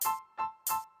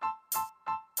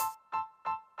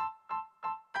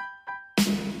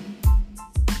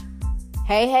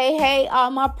Hey, all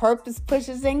my purpose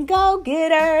pushers and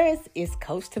go-getters. It's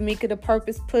Coach Tamika, the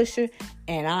Purpose Pusher,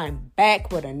 and I'm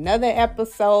back with another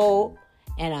episode.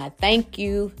 And I thank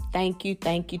you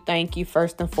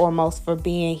first and foremost for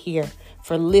being here,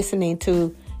 for listening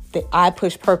to the I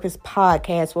Push Purpose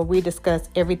podcast, where we discuss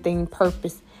everything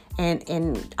purpose,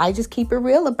 and I just keep it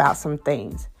real about some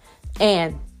things.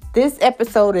 And this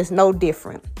episode is no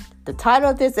different. The title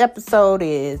of this episode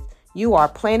is You Are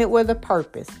Planted with a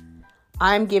Purpose.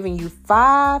 I'm giving you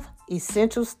 5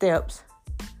 essential steps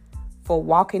for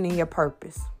walking in your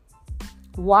purpose.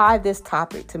 Why this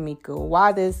topic, Tamika?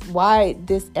 Why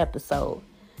this episode?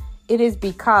 It is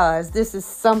because this is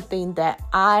something that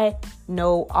I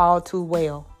know all too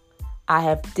well. I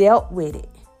have dealt with it,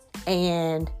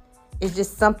 and it's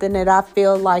just something that I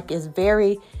feel like is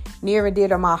very near and dear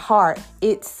to my heart.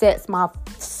 It sets my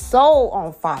soul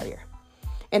on fire.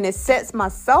 And it sets my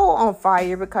soul on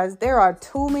fire because there are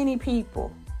too many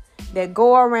people that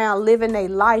go around living their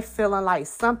life feeling like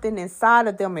something inside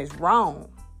of them is wrong.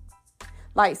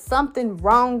 Like something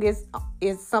wrong is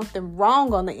something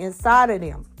wrong on the inside of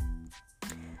them.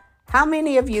 How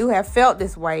many of you have felt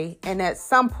this way? And at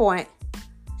some point,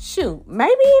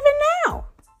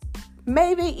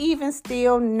 maybe even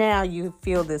still now you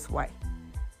feel this way.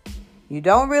 You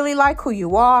don't really like who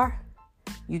you are.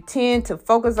 You tend to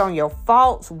focus on your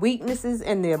faults, weaknesses,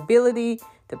 and the ability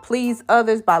to please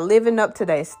others by living up to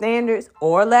their standards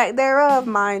or lack thereof,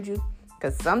 mind you.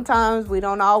 Because sometimes we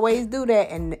don't always do that.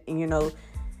 And,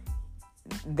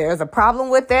 there's a problem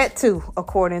with that too,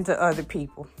 according to other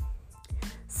people.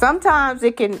 Sometimes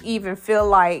it can even feel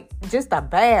like just a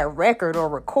bad record or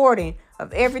recording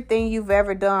of everything you've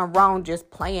ever done wrong, just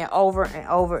playing over and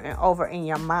over and over in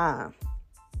your mind.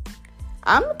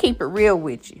 I'm going to keep it real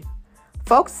with you.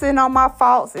 Focusing on my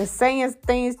faults and saying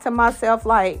things to myself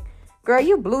like, girl,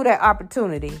 you blew that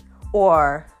opportunity.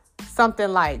 Or something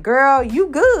like, girl, you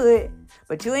good,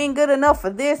 but you ain't good enough for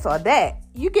this or that.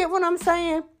 You get what I'm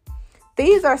saying?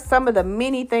 These are some of the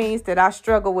many things that I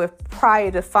struggle with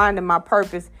prior to finding my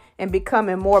purpose and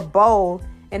becoming more bold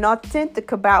and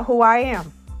authentic about who I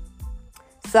am.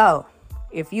 So,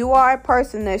 if you are a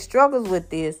person that struggles with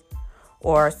this,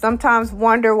 or sometimes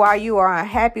wonder why you are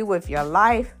unhappy with your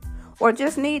life, or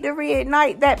just need to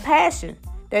reignite that passion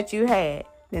that you had,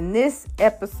 then this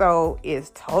episode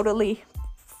is totally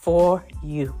for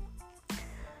you.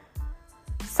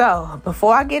 So,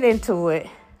 before I get into it,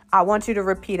 I want you to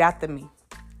repeat after me.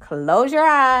 Close your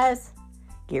eyes,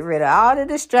 get rid of all the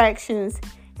distractions,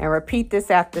 and repeat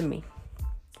this after me.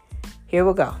 Here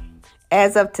we go.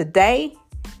 As of today,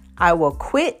 I will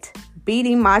quit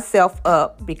beating myself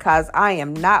up because I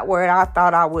am not where I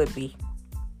thought I would be.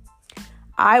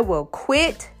 I will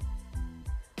quit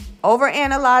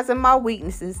overanalyzing my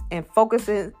weaknesses and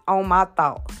focusing on my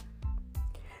thoughts.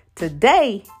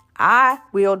 Today, I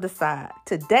will decide.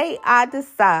 Today, I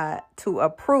decide to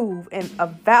approve and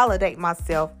validate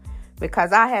myself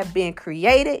because I have been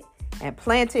created and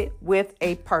planted with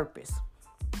a purpose.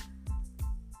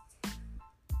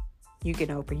 You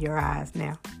can open your eyes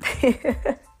now.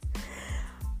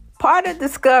 Part of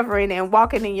discovering and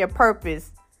walking in your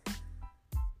purpose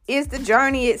is the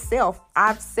journey itself.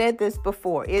 I've said this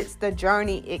before. It's the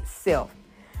journey itself.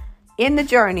 In the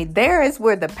journey, there is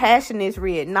where the passion is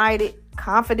reignited,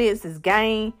 confidence is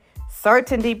gained,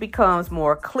 certainty becomes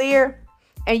more clear,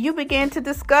 and you begin to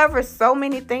discover so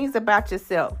many things about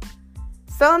yourself.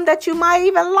 Some that you might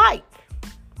even like.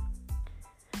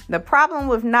 The problem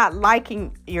with not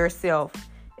liking yourself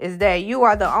is that you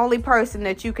are the only person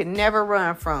that you can never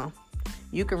run from.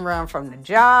 You can run from the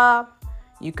job.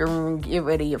 You can get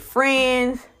rid of your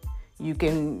friends. You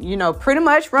can, pretty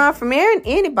much run from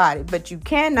anybody. But you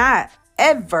cannot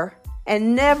ever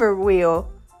and never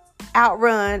will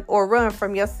outrun or run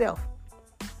from yourself.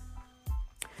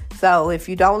 So if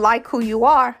you don't like who you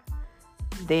are,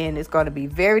 then it's going to be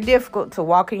very difficult to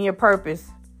walk in your purpose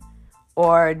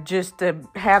or just to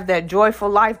have that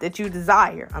joyful life that you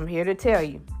desire. I'm here to tell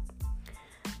you.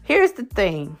 Here's the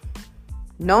thing.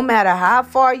 No matter how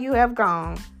far you have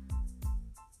gone,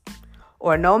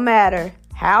 or no matter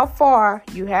how far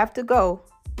you have to go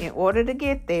in order to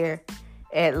get there,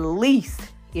 at least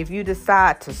if you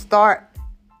decide to start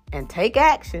and take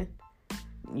action,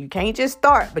 you can't just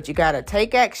start, but you got to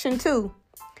take action too,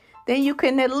 then you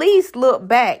can at least look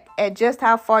back at just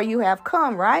how far you have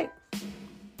come, right?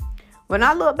 When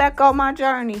I look back on my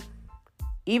journey,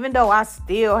 even though I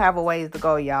still have a ways to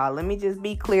go, y'all, let me just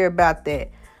be clear about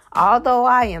that. Although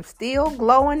I am still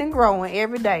glowing and growing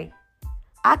every day,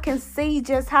 I can see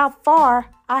just how far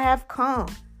I have come.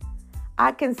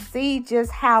 I can see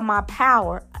just how much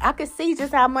power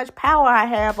I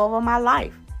have over my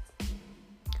life.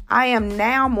 I am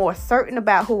now more certain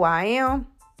about who I am.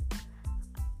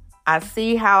 I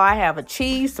see how I have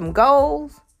achieved some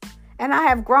goals, and I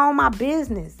have grown my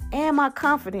business and my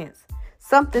confidence,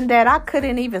 something that I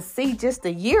couldn't even see just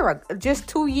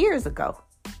 2 years ago.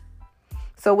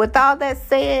 So with all that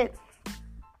said,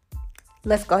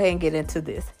 let's go ahead and get into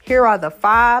this. Here are the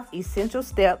 5 essential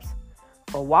steps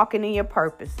for walking in your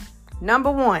purpose.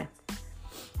 Number 1,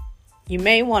 you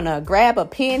may want to grab a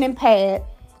pen and pad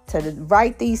to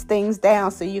write these things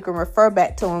down so you can refer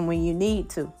back to them when you need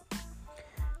to.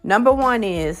 Number 1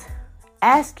 is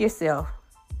ask yourself,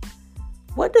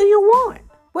 what do you want?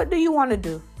 What do you want to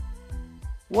do?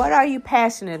 What are you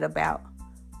passionate about?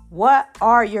 What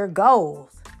are your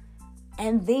goals?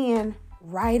 And then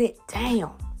write it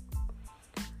down.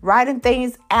 Writing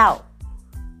things out.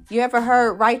 You ever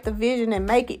heard write the vision and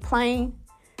make it plain?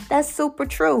 That's super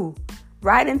true.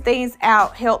 Writing things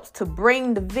out helps to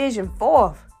bring the vision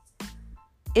forth.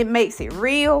 It makes it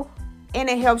real and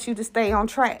it helps you to stay on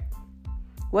track.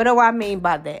 What do I mean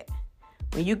by that?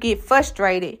 When you get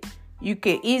frustrated, you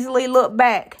can easily look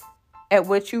back at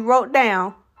what you wrote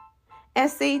down and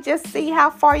see how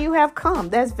far you have come.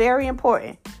 That's very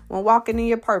important when walking in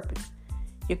your purpose.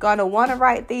 You're going to want to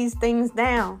write these things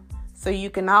down so you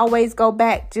can always go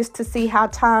back just to see how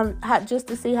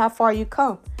far you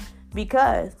come.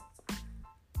 Because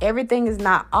everything is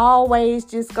not always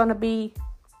just going to be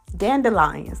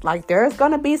dandelions. Like, there's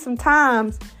going to be some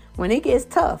times when it gets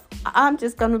tough. I'm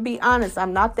just going to be honest.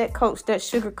 I'm not that coach that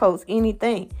sugarcoats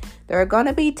anything. There are going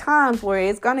to be times where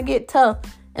it's going to get tough.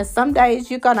 And some days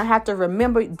you're going to have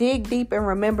to dig deep and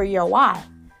remember your why.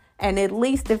 And at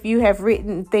least if you have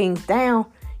written things down,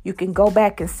 you can go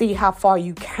back and see how far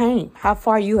you came, how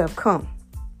far you have come.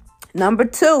 Number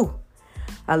 2,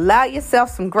 allow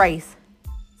yourself some grace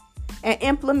and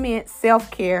implement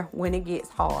self-care when it gets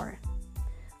hard.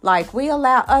 Like, we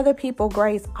allow other people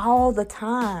grace all the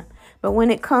time. But when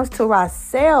it comes to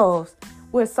ourselves,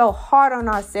 we're so hard on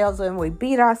ourselves and we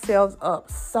beat ourselves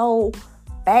up so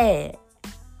bad.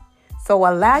 So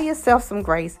allow yourself some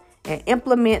grace and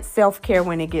implement self-care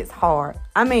when it gets hard.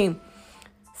 I mean,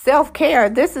 self-care,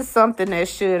 this is something that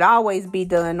should always be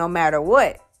done no matter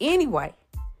what. Anyway,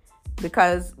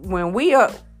 because when we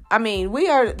are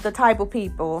the type of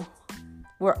people,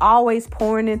 we're always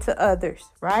pouring into others,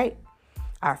 right?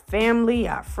 Our family,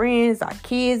 our friends, our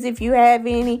kids, if you have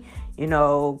any,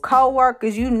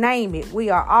 co-workers, you name it.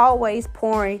 We are always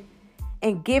pouring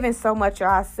and giving so much of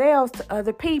ourselves to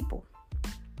other people.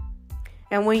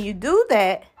 And when you do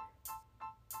that,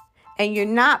 and you're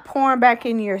not pouring back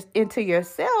into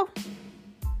yourself,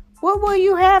 what will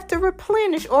you have to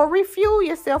replenish or refuel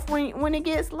yourself when it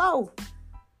gets low?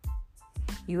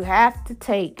 You have to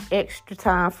take extra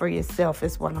time for yourself,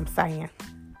 is what I'm saying.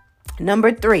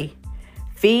 Number 3,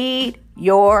 feed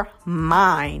your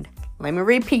mind. Let me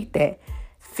repeat that.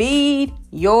 Feed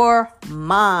your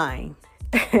mind.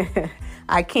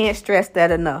 I can't stress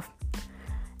that enough.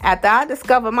 After I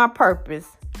discovered my purpose,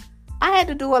 I had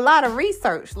to do a lot of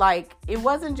research. Like, it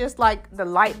wasn't just like the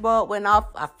light bulb went off,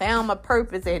 I found my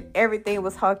purpose and everything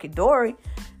was hunky-dory.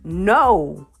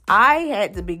 No, I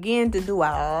had to begin to do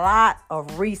a lot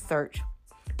of research.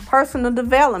 Personal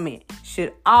development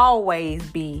should always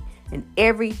be an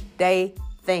everyday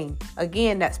thing.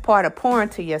 Again, that's part of pouring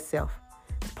to yourself.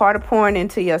 It's part of pouring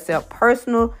into yourself.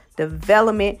 Personal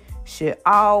development should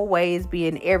always be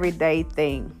an everyday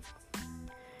thing.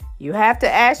 You have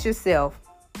to ask yourself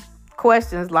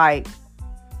questions like,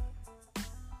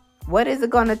 what is it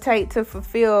going to take to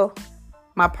fulfill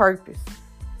my purpose?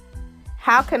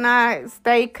 How can I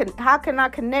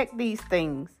connect these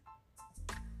things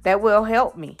that will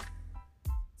help me?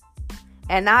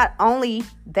 And not only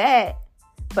that,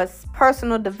 but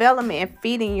personal development and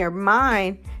feeding your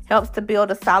mind helps to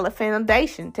build a solid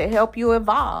foundation to help you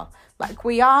evolve. Like,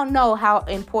 we all know how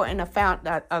important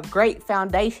a great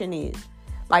foundation is.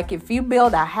 Like, if you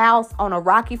build a house on a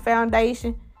rocky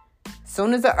foundation,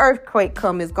 soon as an earthquake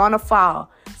comes, it's going to fall.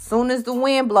 Soon as the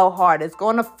wind blow hard, it's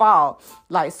going to fall.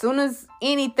 Like, soon as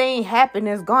anything happens,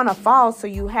 it's going to fall. So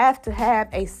you have to have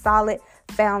a solid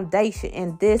foundation.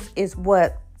 And this is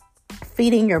what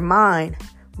feeding your mind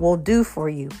will do for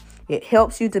you. It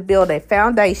helps you to build a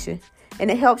foundation and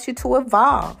it helps you to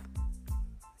evolve.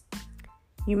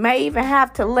 You may even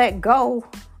have to let go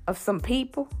of some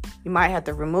people. You might have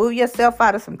to remove yourself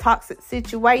out of some toxic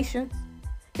situations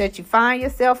that you find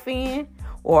yourself in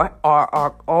or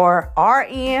are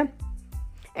in.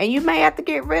 And you may have to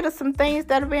get rid of some things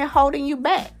that have been holding you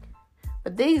back.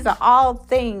 But these are all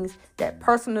things that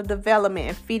personal development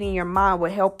and feeding your mind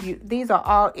will help you. These are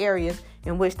all areas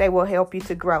in which they will help you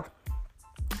to grow.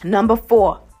 Number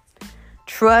 4,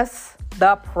 trust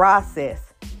the process.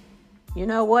 You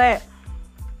know what?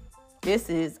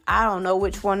 I don't know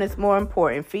which one is more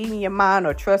important, feeding your mind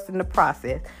or trusting the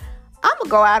process. I'm going to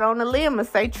go out on a limb and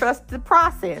say trust the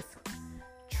process.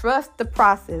 Trust the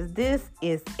process. This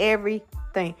is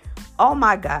everything. Oh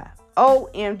my God.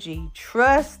 OMG.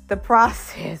 Trust the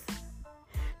process.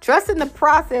 Trusting the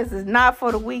process is not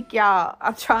for the weak, y'all.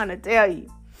 I'm trying to tell you.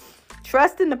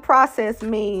 Trusting the process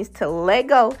means to let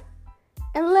go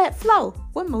and let flow.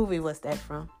 What movie was that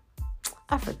from?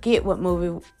 I forget what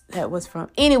movie that was from.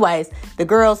 Anyways, the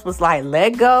girls was like,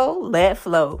 let go, let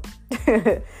flow.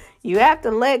 You have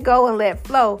to let go and let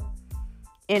flow.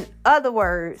 In other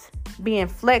words, being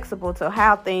flexible to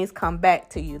how things come back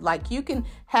to you. Like you can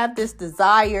have this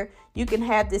desire, you can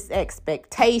have this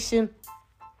expectation,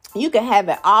 you can have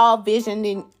it all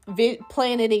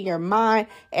planted in your mind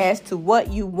as to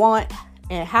what you want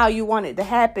and how you want it to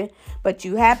happen. But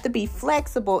you have to be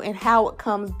flexible in how it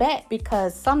comes back,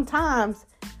 because sometimes,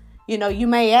 you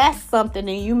may ask something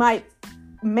and you might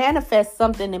manifest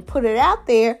something and put it out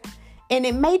there, and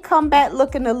it may come back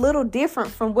looking a little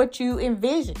different from what you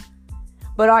envisioned.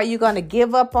 But are you going to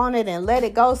give up on it and let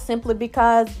it go simply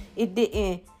because it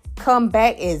didn't come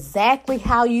back exactly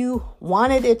how you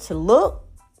wanted it to look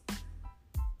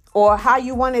or how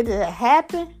you wanted it to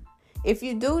happen? If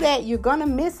you do that, you're going to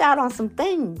miss out on some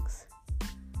things.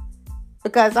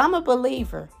 Because I'm a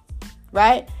believer,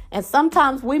 right? And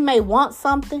sometimes we may want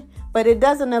something, but it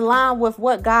doesn't align with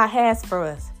what God has for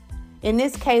us. In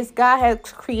this case, God has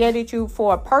created you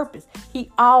for a purpose.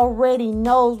 He already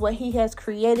knows what He has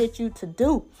created you to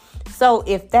do. So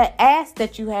if that ask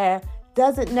that you have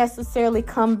doesn't necessarily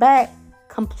come back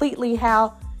completely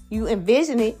how you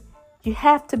envision it, you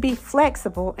have to be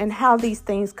flexible in how these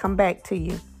things come back to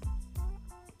you.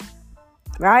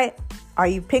 Right? Are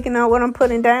you picking up what I'm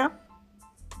putting down?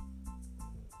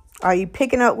 Are you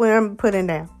picking up what I'm putting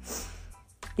down?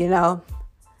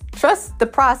 Trust the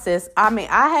process. I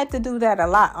had to do that a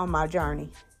lot on my journey.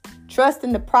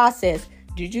 Trusting the process.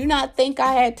 Did you not think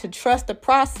I had to trust the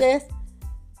process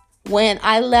when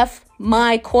I left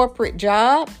my corporate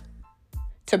job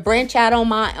to branch out on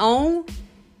my own,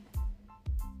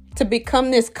 to become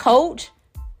this coach,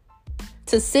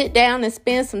 to sit down and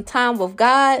spend some time with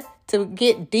God, to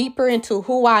get deeper into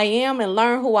who I am and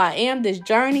learn who I am, this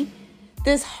journey?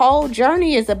 This whole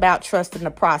journey is about trusting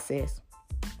the process.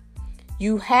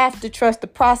 You have to trust the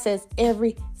process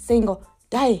every single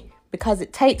day because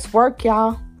it takes work,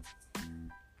 y'all.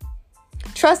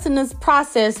 Trusting this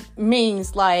process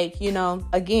means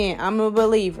again, I'm a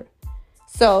believer.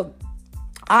 So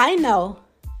I know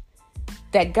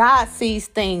that God sees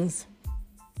things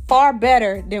far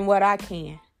better than what I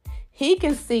can. He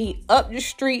can see up the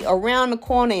street, around the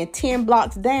corner, and 10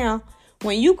 blocks down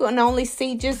when you can only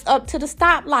see just up to the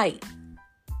stoplight.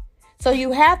 So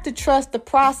you have to trust the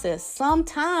process.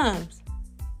 Sometimes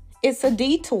it's a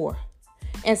detour.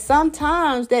 And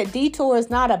sometimes that detour is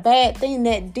not a bad thing.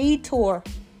 That detour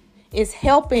is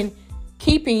helping,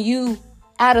 keeping you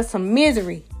out of some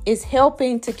misery. It's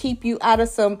helping to keep you out of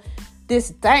some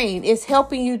disdain. It's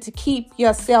helping you to keep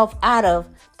yourself out of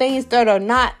things that are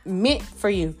not meant for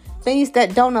you. Things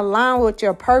that don't align with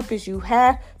your purpose. You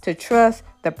have to trust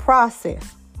the process.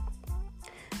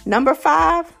 Number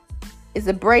 5 is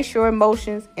embrace your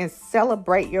emotions and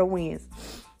celebrate your wins.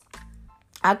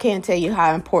 I can't tell you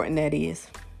how important that is.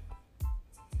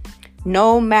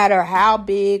 No matter how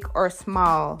big or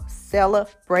small,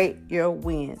 celebrate your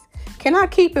wins. Can I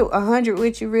keep it 100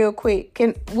 with you real quick?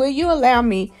 Will you allow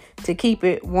me to keep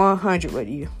it 100 with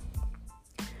you?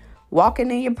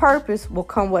 Walking in your purpose will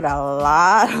come with a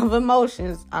lot of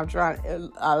emotions.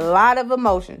 A lot of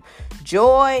emotions.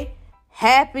 Joy,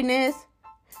 happiness,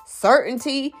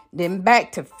 certainty, then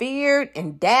back to fear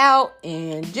and doubt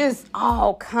and just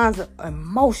all kinds of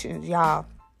emotions, y'all.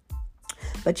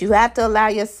 But you have to allow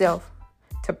yourself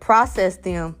to process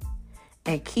them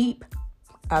and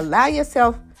allow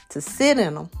yourself to sit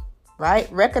in them,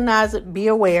 right? Recognize it, be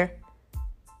aware,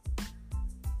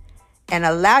 and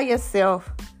allow yourself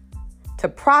to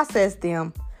process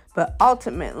them, but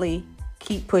ultimately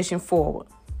keep pushing forward,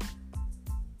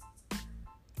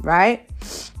 right?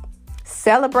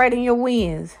 Celebrating your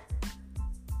wins.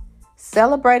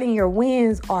 Celebrating your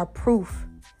wins are proof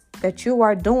that you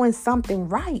are doing something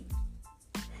right.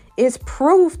 It's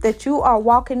proof that you are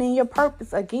walking in your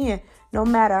purpose. Again, no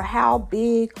matter how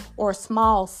big or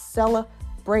small,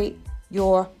 celebrate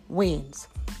your wins.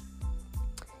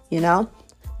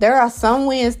 There are some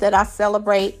wins that I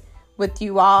celebrate with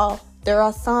you all. There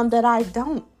are some that I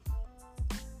don't.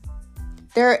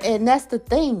 And that's the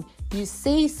thing.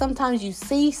 Sometimes you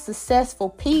see successful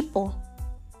people,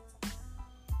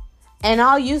 and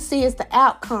all you see is the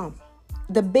outcome,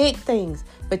 the big things,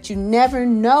 but you never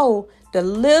know the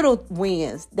little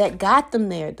wins that got them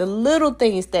there, the little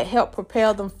things that helped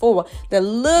propel them forward, the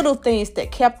little things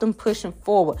that kept them pushing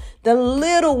forward, the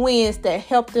little wins that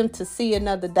helped them to see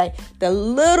another day, the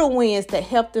little wins that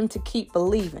helped them to keep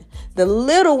believing, the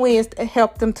little wins that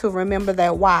helped them to remember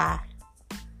their why.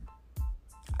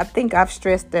 I think I've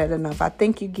stressed that enough. I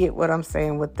think you get what I'm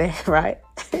saying with that, right?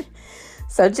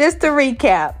 So just to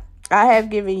recap, I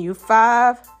have given you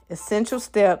 5 essential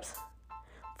steps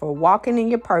for walking in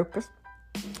your purpose.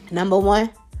 Number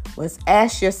 1 was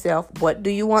ask yourself, what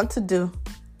do you want to do?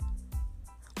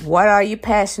 What are you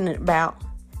passionate about?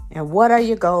 And what are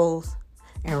your goals?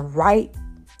 And write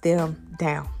them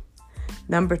down.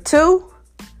 Number 2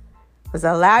 was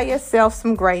allow yourself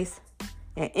some grace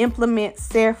and implement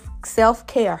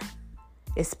self-care,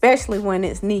 especially when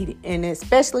it's needed and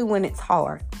especially when it's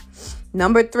hard.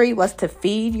 Number 3 was to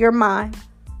feed your mind.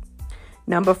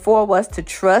 Number 4 was to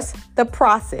trust the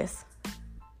process.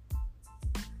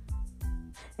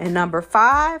 And number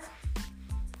 5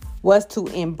 was to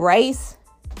embrace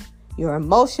your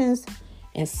emotions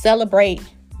and celebrate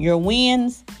your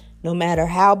wins, no matter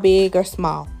how big or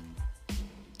small.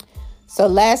 So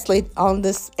lastly, on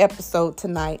this episode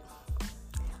tonight,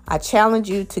 I challenge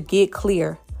you to get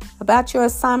clear about your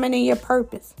assignment and your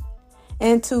purpose,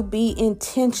 and to be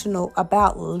intentional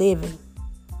about living.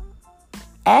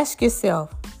 Ask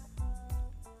yourself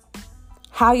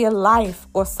how your life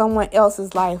or someone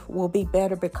else's life will be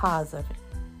better because of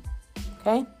it.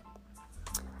 Okay?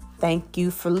 Thank you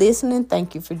for listening.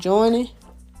 Thank you for joining.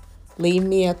 Leave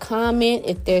me a comment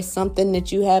if there's something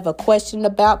that you have a question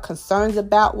about, concerns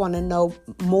about, want to know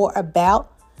more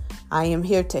about. I am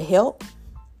here to help.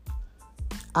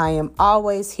 I am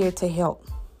always here to help.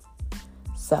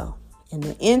 So, in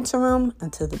the interim,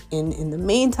 in the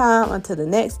meantime, until the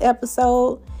next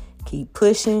episode, keep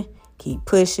pushing, keep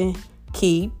pushing,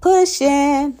 keep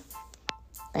pushing.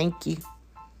 Thank you.